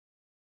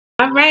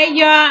All right,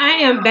 y'all. I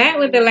am back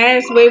with the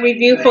last wig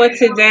review for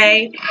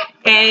today,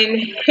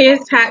 and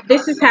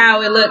this is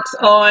how it looks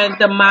on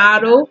the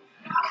model.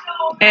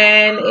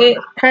 And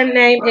her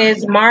name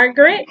is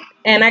Margaret,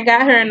 and I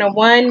got her in a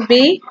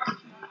 1B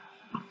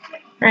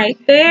right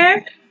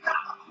there,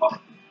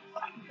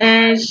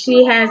 and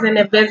she has an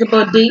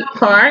invisible deep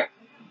part,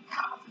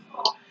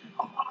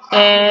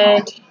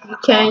 and you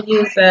can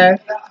use a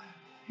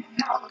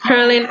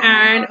curling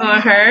iron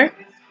on her,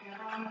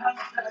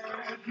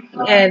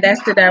 and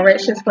that's the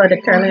directions for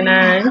the curling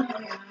iron.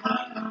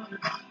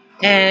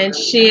 And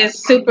she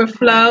is super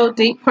flow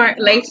deep part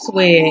lace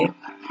wig.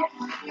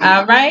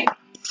 All right,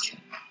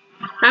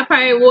 I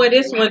probably wore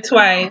this one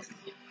twice.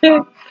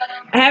 I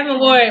haven't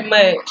worn it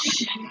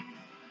much.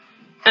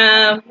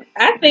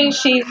 I think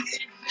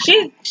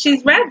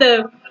she's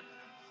rather,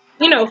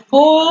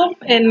 full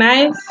and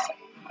nice,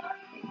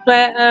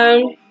 but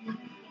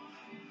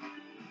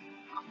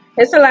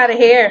it's a lot of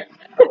hair.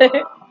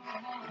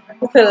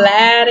 It's a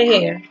lot of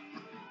hair,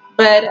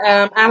 but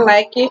I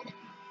like it.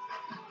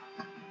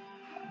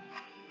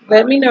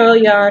 Let me know,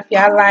 y'all, if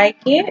y'all like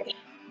it.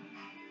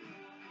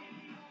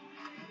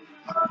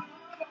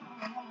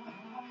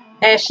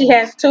 And she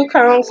has two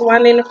combs,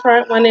 one in the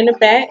front, one in the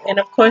back, and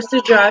of course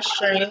the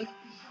drawstring.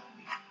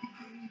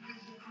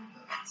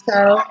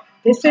 So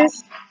this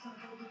is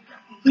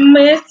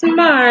Miss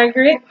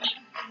Margaret.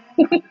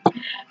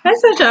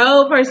 That's such an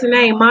old person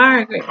name,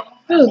 Margaret.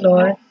 Oh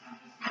Lord.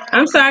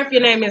 I'm sorry if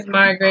your name is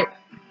Margaret,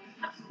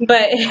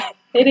 but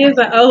it is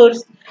an old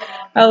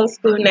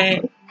school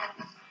name.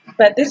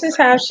 But this is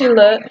how she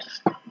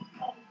looks.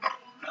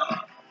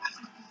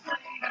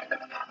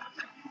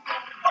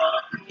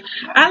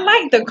 I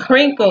like the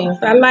crinkles.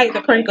 I like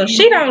the crinkles.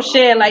 She don't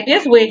shed. Like,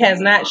 this wig has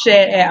not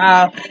shed at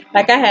all.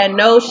 Like, I had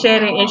no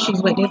shedding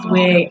issues with this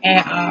wig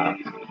at all.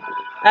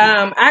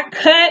 I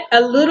cut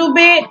a little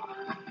bit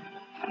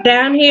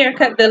down here.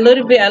 Cut a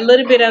little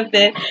bit of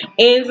the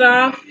ends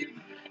off.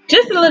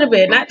 Just a little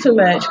bit, not too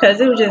much, because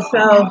it was just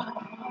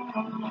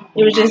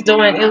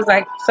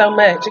like so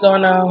much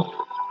going on.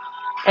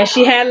 And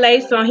she had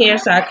lace on here,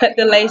 so I cut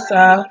the lace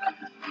off.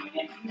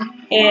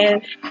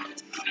 And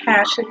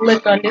how she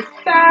look on this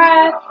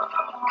side.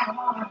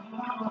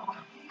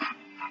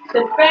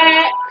 The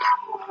back.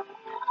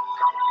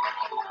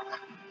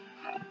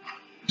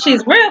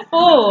 She's real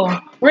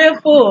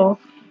full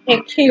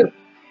and cute.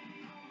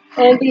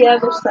 And the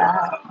other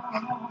side.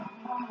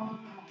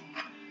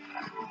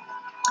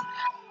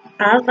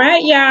 All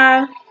right,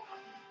 y'all.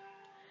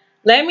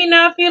 Let me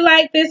know if you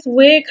like this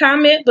wig.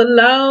 Comment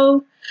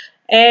below.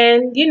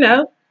 And,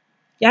 y'all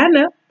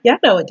know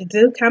what to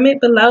do.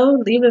 Comment below.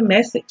 Leave a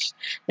message.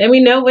 Let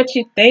me know what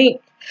you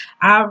think.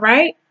 All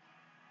right.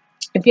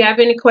 If you have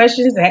any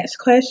questions, ask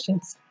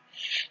questions.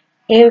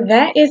 And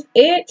that is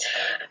it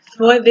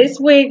for this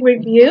wig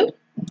review.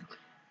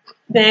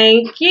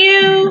 Thank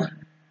you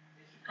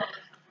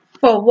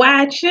for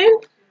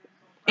watching.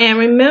 And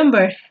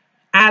remember,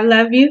 I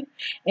love you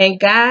and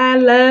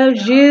God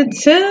loves you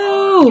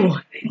too.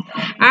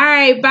 All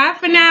right, bye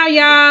for now,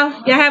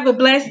 y'all. Y'all have a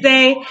blessed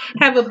day.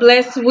 Have a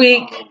blessed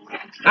week.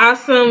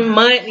 Awesome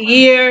month,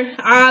 year,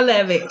 all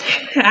of it.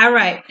 All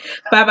right,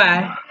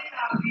 bye-bye.